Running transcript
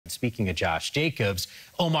Speaking of Josh Jacobs,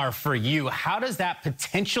 Omar, for you, how does that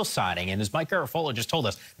potential signing, and as Mike Garafolo just told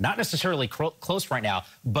us, not necessarily close right now,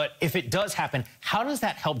 but if it does happen, how does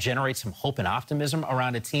that help generate some hope and optimism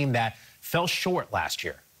around a team that fell short last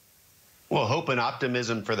year? Well, hope and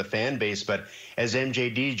optimism for the fan base, but as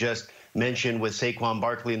MJD just mentioned with Saquon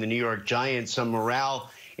Barkley and the New York Giants, some morale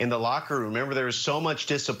in the locker room. Remember, there was so much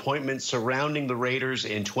disappointment surrounding the Raiders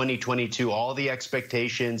in 2022. All the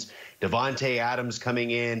expectations, Davante Adams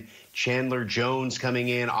coming in, Chandler Jones coming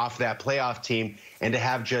in off that playoff team, and to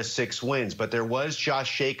have just 6 wins. But there was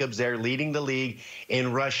Josh Jacobs there leading the league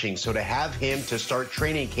in rushing. So to have him to start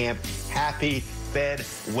training camp happy, fed,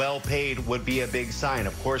 well paid would be a big sign.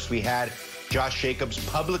 Of course, we had Josh Jacobs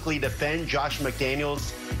publicly defend Josh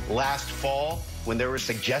McDaniels last fall when there were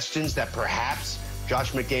suggestions that perhaps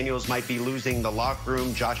Josh McDaniels might be losing the locker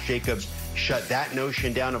room. Josh Jacobs shut that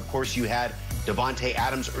notion down. Of course, you had Davante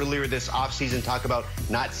Adams earlier this offseason talk about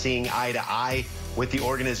not seeing eye to eye with the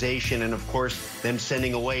organization, and of course, them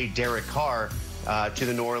sending away Derek Carr to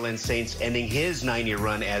the New Orleans Saints, ending his 9-year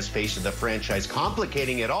run as face of the franchise.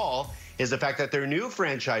 Complicating it all is the fact that their new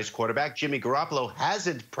franchise quarterback, Jimmy Garoppolo,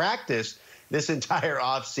 hasn't practiced this entire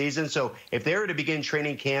offseason. So if they were to begin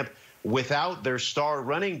training camp without their star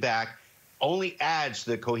running back, only adds to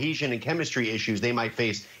the cohesion and chemistry issues they might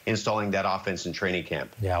face installing that offense in training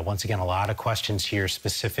camp. Yeah, once again, a lot of questions here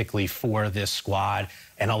specifically for this squad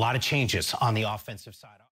and a lot of changes on the offensive side.